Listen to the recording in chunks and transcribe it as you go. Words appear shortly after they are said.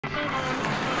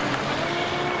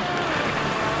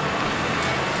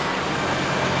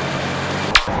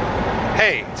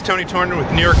Hey, it's Tony Torner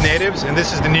with New York Natives, and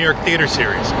this is the New York Theater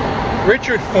Series.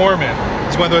 Richard Foreman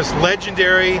is one of those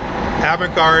legendary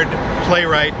avant-garde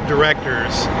playwright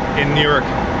directors in New York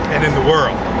and in the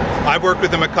world. I've worked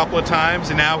with him a couple of times,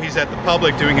 and now he's at the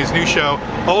Public doing his new show,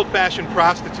 Old-Fashioned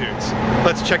Prostitutes.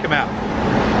 Let's check him out.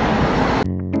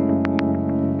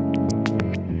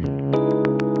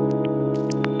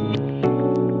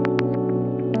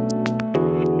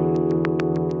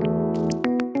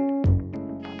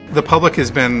 The Public has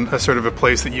been a sort of a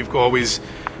place that you've always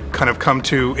kind of come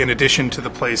to in addition to the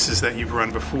places that you've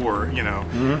run before, you know.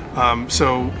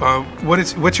 Mm-hmm.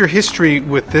 What's your history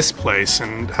with this place,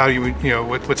 and how do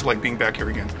what's it like being back here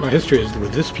again? My history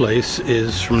with this place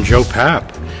is from Joe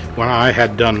Papp, when I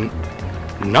had done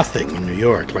nothing in New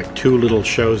York, like 2 little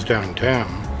shows downtown.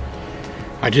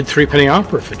 I did 3-penny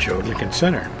opera for Joe at Lincoln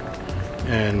Center,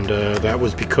 and that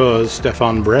was because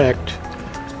Stefan Brecht,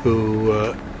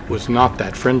 who was not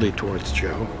that friendly towards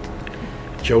Joe.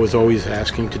 Joe was always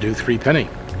asking to do 3-penny.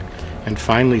 And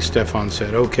finally Stefan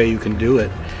said, okay, you can do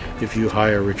it if you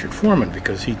hire Richard Foreman,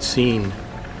 because he'd seen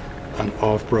an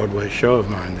off-Broadway show of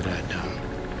mine that I'd done.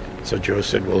 So Joe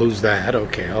said, well, who's that?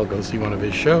 Okay, I'll go see one of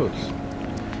his shows.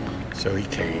 So he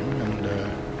came, and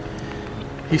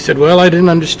he said, well, I didn't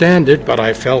understand it, but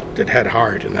I felt it had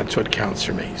heart, and that's what counts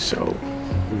for me. So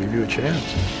we'll give you a chance.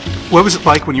 What was it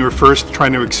like when you were first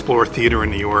trying to explore theater in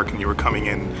New York and you were coming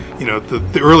in,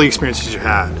 the early experiences you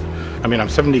had? I mean, I'm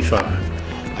 75.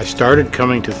 I started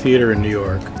coming to theater in New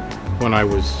York when I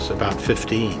was about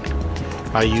 15.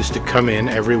 I used to come in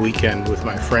every weekend with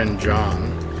my friend John,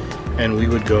 and we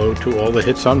would go to all the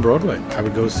hits on Broadway. I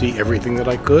would go see everything that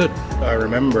I could. I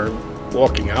remember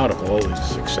walking out of all these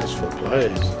successful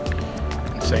plays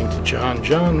and saying to John,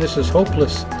 John, this is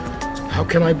hopeless. How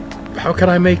can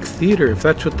I make theater if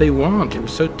that's what they want? It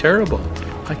was so terrible.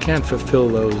 I can't fulfill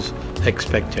those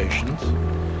expectations.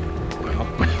 Well,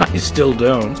 I still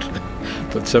don't,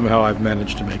 but somehow I've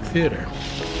managed to make theater.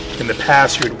 In the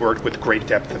past, you had worked with great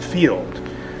depth of field,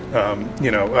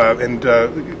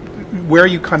 where are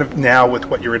you kind of now with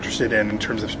what you're interested in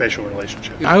terms of spatial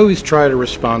relationships? I always try to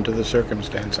respond to the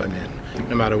circumstance I'm in,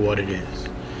 no matter what it is.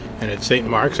 And at St.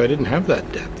 Mark's, I didn't have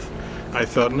that depth. I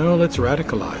thought, no, let's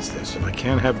radicalize this. If I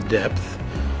can't have depth,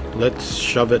 let's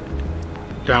shove it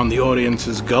down the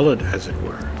audience's gullet, as it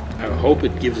were. I hope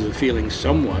it gives the feeling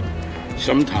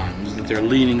sometimes, that they're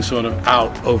leaning sort of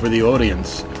out over the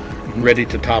audience, ready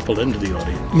to topple into the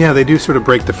audience. Yeah, they do sort of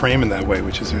break the frame in that way,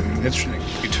 which is interesting.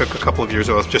 You took a couple of years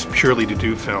off just purely to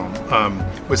do film.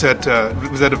 Was that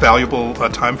a valuable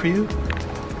time for you?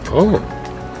 Oh,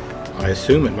 I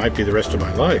assume it might be the rest of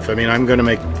my life. I mean, I'm going to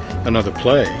make another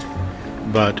play.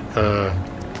 But,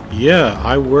 yeah,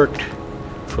 I worked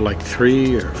for like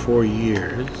 3 or 4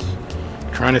 years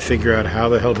trying to figure out how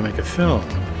the hell to make a film.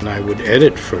 And I would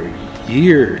edit for a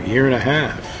year and a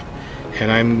half.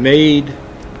 And I made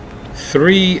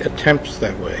 3 attempts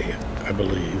that way, I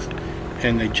believe.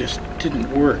 And they just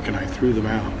didn't work, and I threw them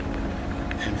out.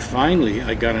 And finally,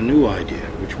 I got a new idea,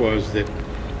 which was that,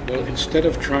 well, instead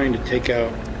of trying to take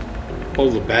out all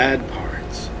the bad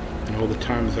parts and all the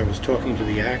times I was talking to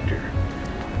the actor,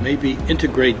 maybe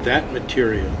integrate that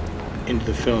material into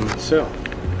the film itself.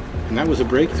 And that was a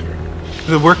breakthrough.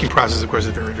 The working process, of course,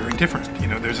 is very, very different.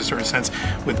 There's a certain sense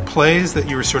with plays that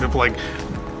you were sort of like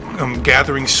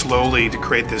gathering slowly to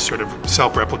create this sort of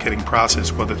self-replicating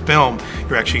process. While the film,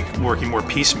 you're actually working more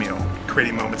piecemeal,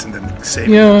 creating moments and then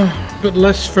saving them. Yeah, but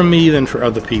less for me than for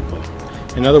other people.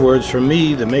 In other words, for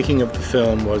me, the making of the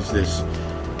film was this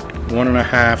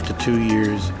 1.5 to 2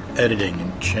 years editing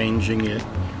and changing it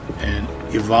and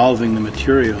evolving the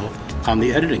material on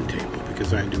the editing table,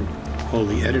 because I do all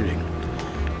the editing.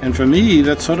 And for me,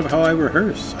 that's sort of how I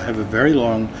rehearse. I have a very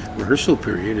long rehearsal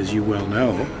period, as you well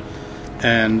know,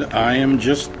 and I am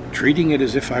just treating it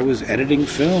as if I was editing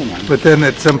film. But then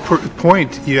at some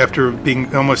point, after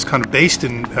being almost kind of based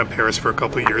in Paris for a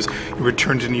couple of years, you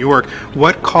returned to New York.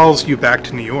 What calls you back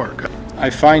to New York?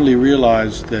 I finally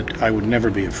realized that I would never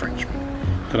be a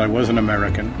Frenchman, that I was an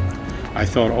American. I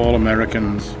thought all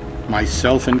Americans,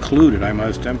 myself included, I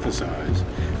must emphasize,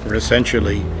 were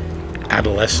essentially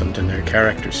adolescent in their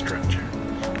character structure.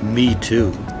 Me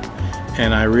too.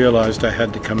 And I realized I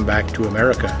had to come back to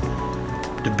America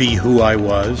to be who I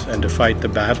was and to fight the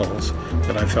battles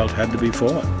that I felt had to be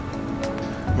fought.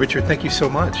 Richard, thank you so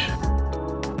much.